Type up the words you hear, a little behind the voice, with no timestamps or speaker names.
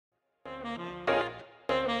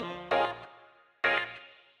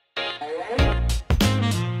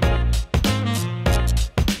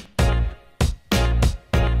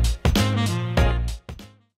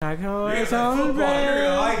It's on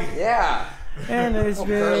red. Yeah. And it's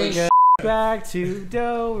bring back to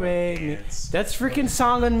do re mi. That's freaking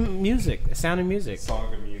Song of Music. Sound of Music.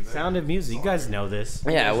 Sound of Music. You guys know this.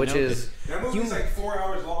 Yeah, which is that movie's like 4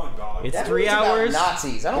 hours long, dog. It's that 3 hours.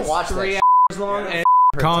 Nazis. I don't watch 3 that. hours long. And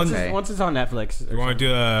Colin, once it's on Netflix. you want to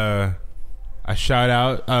do a shout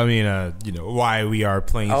out? I mean, you know, why we are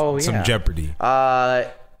playing some Jeopardy.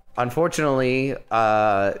 Unfortunately,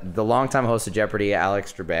 the longtime host of Jeopardy,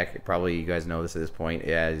 Alex Trebek, probably you guys know this at this point,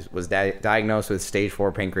 was diagnosed with stage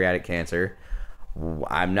 4 pancreatic cancer.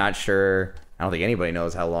 I'm not sure. I don't think anybody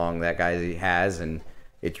knows how long that guy has, and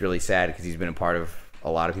it's really sad because he's been a part of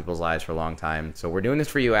a lot of people's lives for a long time. So we're doing this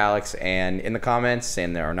for you, Alex, and in the comments,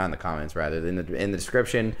 or not in the comments, rather, in the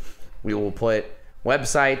description, we will put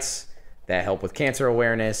websites that help with cancer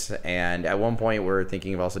awareness, and at one point we're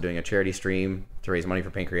thinking of also doing a charity stream to raise money for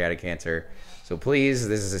pancreatic cancer. So please,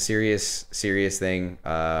 this is a serious thing.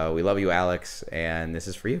 We love you, Alex, and this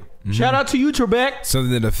is for you. Shout out to you, Trebek.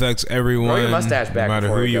 Something that affects everyone, Grow your mustache back no matter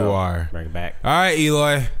before who we you go. are. Bring it back. All right,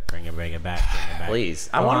 Eloy. Bring it back. Bring it back. Please,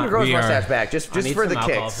 I want him to grow his mustache back, just for the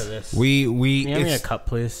alcohol kicks. for this. We Can you give me a cup,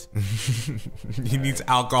 please? he needs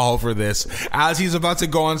alcohol for this. As he's about to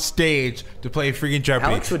go on stage to play freaking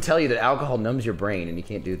Jeopardy. Alex would tell you that alcohol numbs your brain, and you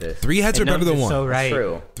can't do this. 3 heads are better than 1. So right. That's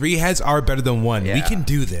true. 3 heads are better than 1. Yeah. We can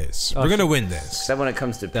do this. We're gonna win this. Except when it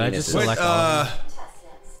comes to Did I penis. just select all of them?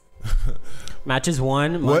 Matches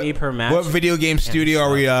 1, money per match. What video game studio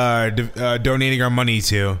are we donating our money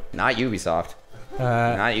to? Not Ubisoft.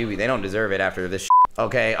 Not Ubi. They don't deserve it after this.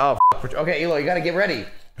 Okay. Oh. Okay, Eloy, you gotta get ready.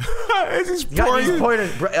 These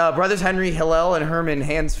Pointers. Brothers Henry Hillel and Herman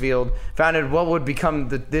Hansfield founded what would become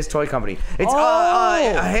this toy company. It's Hasbro.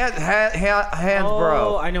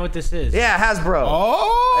 Oh, I know what this is. Yeah, Hasbro.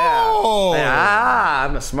 Oh. Yeah.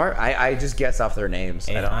 I'm a smart. I just guess off their names.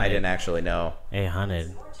 I 800. didn't actually know.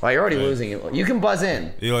 800. Well, you're already losing it. You can buzz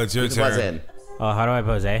in. Eloy, it's your You can buzz turn. in. Oh, how do I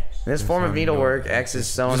pose, eh? This form of needlework, X is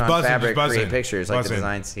sewn Just on buzz in, fabric, just buzz create in. pictures like Buzz the in.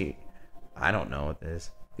 design seat. I don't know what this is.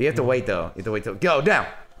 You have to wait though. You have to wait till go down.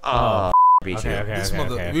 Oh, beat you.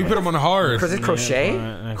 Okay. We put him on hard. Because it's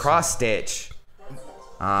crochet, cross stitch.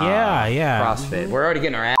 Yeah. CrossFit. We're already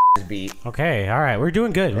getting our asses beat. Okay, all right. We're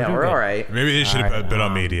doing good. Yeah, we're all right. Maybe they should have been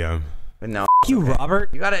on medium. But no, You, Robert.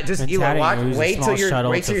 you gotta just wait till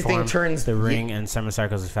your thing turns the ring and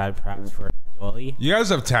semicircles of fat perhaps for a dolly. You guys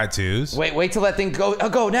have tattoos. Wait till that thing go.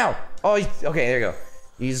 Go now. Oh, okay. There you go.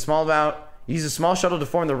 Use a small shuttle to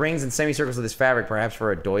form the rings and semicircles of this fabric, perhaps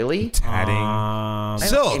for a doily. Tatting.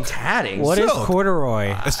 Silk. In tatting. What is Silk.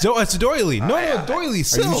 corduroy? It's a doily. No, doily.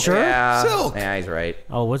 Silk. you sure? Yeah. Silk. Yeah, he's right.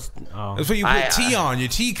 Oh, what's That's what you put tea on. Your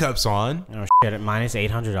teacups on. oh shit! At minus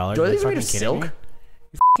 $800. Doilies You made of fucking kidding silk? me?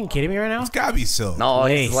 You fucking kidding me right now? It's gotta be silk. No,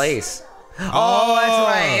 Lace. it's lace. Oh,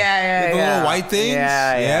 that's right. Yeah. The little white things?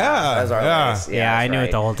 Yeah. That's our lace. Yeah, I that's knew it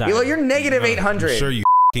right. the whole time. You're negative 800. Sure you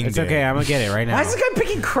It's okay. I'm gonna get it right now. Why is this guy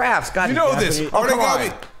picking crafts? God, You know damn this. it. Oh, come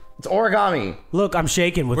Origami. on. It's origami. Look, I'm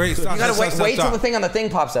shaking with. Wait, stop. You gotta Stop. wait till the thing on the thing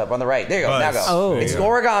pops up on the right. There you go. Now go. Oh. It's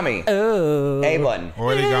origami. Oh. A button.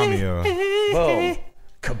 Origami. Boom.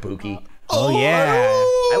 Kabuki. Oh yeah.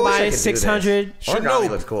 I wish I Minus could do this. 600. Origami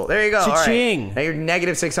looks cool. There you go. All right. Cha-ching. Now you're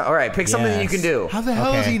negative 600. All right, pick something that you Yes. can do. How the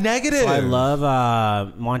hell is Okay. he negative? So I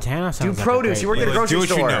love Montana. Do Sounds like produce. a You work great- at a grocery do what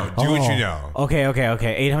store. you know. Do what you know.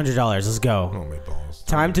 Okay. $800. Let's go. Oh my balls.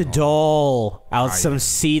 Time to dole out some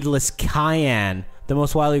seedless cayenne, the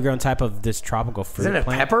most widely grown type of this tropical fruit Isn't it a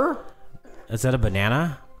plant. pepper? Is that a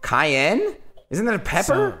banana? Cayenne? Isn't that a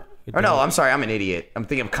pepper? Or no, I'm sorry. I'm an idiot. I'm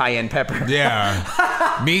thinking of cayenne pepper.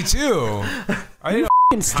 Yeah. Me too. I didn't.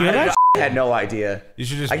 Fucking steal that. I had no idea. You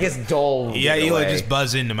should just. I guess dole. Yeah, you Eli, just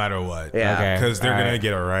buzz in no matter what. Yeah. Okay. Because they're All gonna right.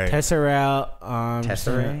 get it right. Tesseract.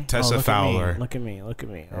 Tesseract? Tessa look Fowler. At me. Look at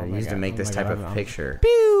me. Oh I my used to God. make Oh this my type God. of picture.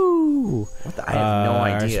 Pew. What the? I have no Our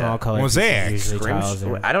idea. Small color Mosaic. pieces, usually tiles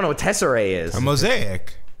and- I don't know what tesseract is. A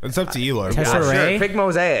mosaic. It's up to Eloy. Tessa- Sure, Tesseract? pick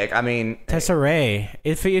mosaic. I mean, Tesseract.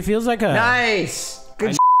 It feels like a nice.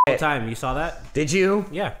 Good. whole time. You saw that? Did you?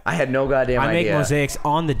 Yeah. I had no goddamn I make idea. mosaics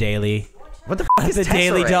on the daily. What the fuck is The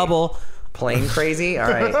daily tesseract? double. Plane crazy. All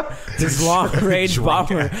right. This long-range Drunk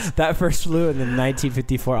bomber ass. that first flew in the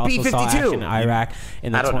 1954 also saw B-52. action in Iraq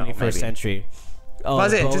in the I don't know, 21st maybe. century. Oh,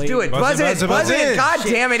 Buzz in. Just bully. do it. Buzz in, buzz in. God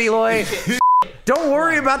damn it, Eloy. Don't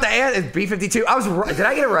worry about the ad. It's B-52. I was right. Did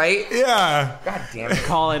I get it right? Yeah. God damn it.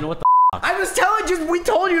 Colin, what the I was telling you. We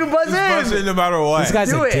told you to buzz Just buzz in. in no matter what. This guy's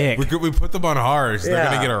Do a it. dick. We put them on hard. So They're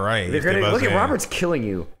Yeah. gonna get it right. They're if they gonna, buzz look at in. Robert's killing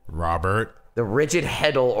you. Robert. The rigid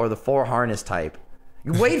heddle or the four harness type.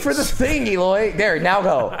 Wait for the thing, Eloy. There, now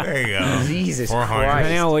go. There you go. Jesus 400. Christ.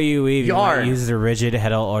 Depending on what you weave, you might Yarn. use the rigid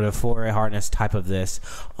heddle or the four hardness type of this.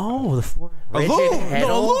 Oh, the four. A Rigid loom. heddle?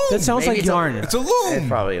 No, a loom. That sounds Maybe like it's a- yarn. It's a It's loom.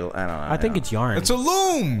 probably, I don't know. I think it's yarn. It's a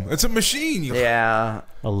loom. It's a machine. Yeah.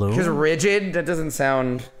 a loom. Because rigid, that doesn't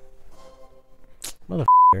sound...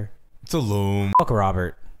 Motherfucker. It's a loom. Fuck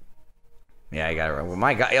Robert. Yeah, I got it right. Well,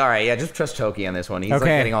 my God. All right, yeah, just trust Toki on this one. He's like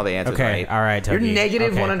Okay. getting all the answers Okay, right. all right, You're Toki.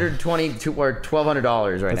 negative Okay. 122 or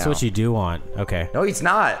 $1,200 right That's now. what you do want. Okay. No, it's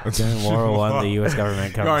not. During World War I, the U.S.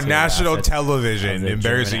 government You're on national television,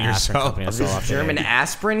 embarrassing yourself. German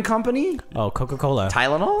aspirin company? Oh, Coca-Cola.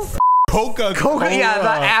 Tylenol? Coca. Coca, yeah, the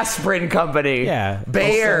aspirin company. Yeah.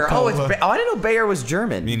 Bayer. Oh, Coca-Cola. I didn't know Bayer was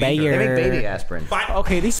German. Me They neither. Bayer. make baby aspirin.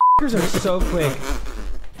 Okay, these f***ers are so quick.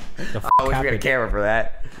 I wish we had a camera for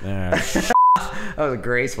that. That was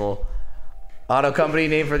graceful. Auto company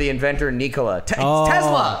name for the inventor Nikola. It's Oh.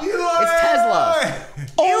 Tesla. It's Tesla.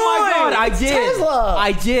 Oh my God, I It's did. Tesla.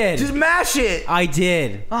 I did. Just mash it. I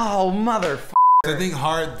did. Oh, mother. I think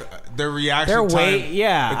hard. Their reaction They're time. way,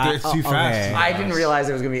 yeah. It's too okay. fast. I didn't realize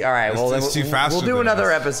it was gonna be. All right, well, It's then too fast we'll for do them.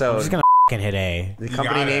 another I'm episode. just gonna f***ing hit A. The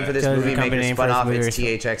company got name it. for this The movie company maker name for spun this off movie its was-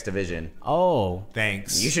 THX division. Oh,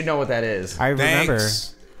 Thanks. You should know what that is. I remember.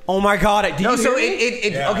 Thanks. Oh my God! Did No, you so hear me?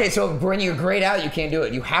 Yeah. okay, so when you're grayed out, you can't do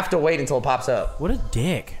it. You have to wait until it pops up. What a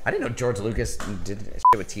dick. I didn't know George Lucas did shit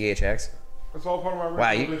with THX. That's all part of my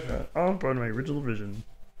Wow, you. Oh, part of my original vision.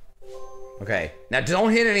 Okay, now don't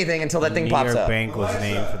hit anything until that thing New pops York up. Bank was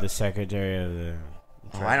named for the secretary of the.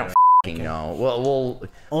 Oh, I don't fucking know. Well.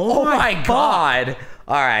 Oh my my God!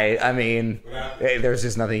 All right, I mean, hey, there's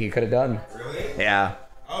just nothing he could have done. Really? Yeah.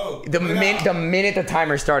 Oh. The minute the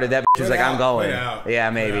timer started, that bitch was like, "I'm going." Yeah,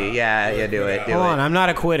 maybe. Yeah, do it. Do Hold on, it. I'm not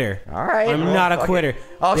a quitter. All right. I'm not a fuck quitter. it.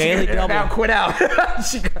 Oh, Daily she got double. now quit out.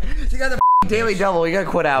 she got the daily double. You got to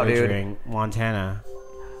quit out, dude. Featuring Montana.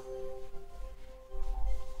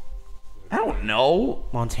 I don't know.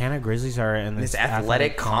 Montana Grizzlies are in This this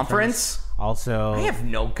athletic conference? Also, I have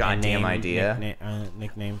no a goddamn name- idea.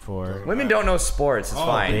 Nickname for Women don't know sports. It's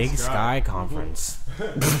fine. Big Sky Conference.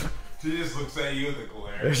 She just looks at you with a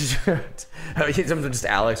glare. Just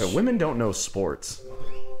Alex. Women don't know sports.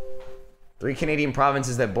 3 Canadian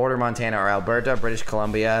provinces that border Montana are Alberta, British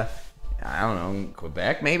Columbia. I don't know,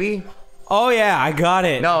 Quebec maybe. Oh yeah, I got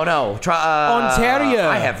it. No. Ontario.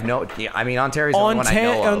 I have no. Yeah, I mean, Ontario's the only one I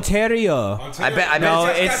know of. Ontario. I bet. No,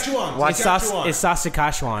 it's it's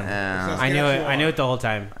Saskatchewan. I knew it. I knew it the whole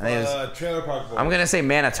time. I think it was- Trailer Park Boys. I'm gonna say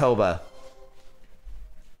Manitoba.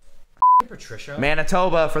 Patricia.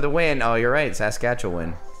 Manitoba for the win. Oh, you're right.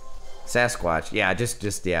 Saskatchewan. Sasquatch. Yeah,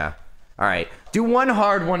 just yeah. All right. Do one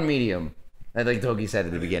hard, one medium. Like Togi said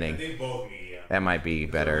at the beginning. I think both medium. That might be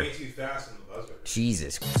better. Way too fast in the buzzer.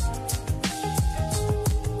 Jesus.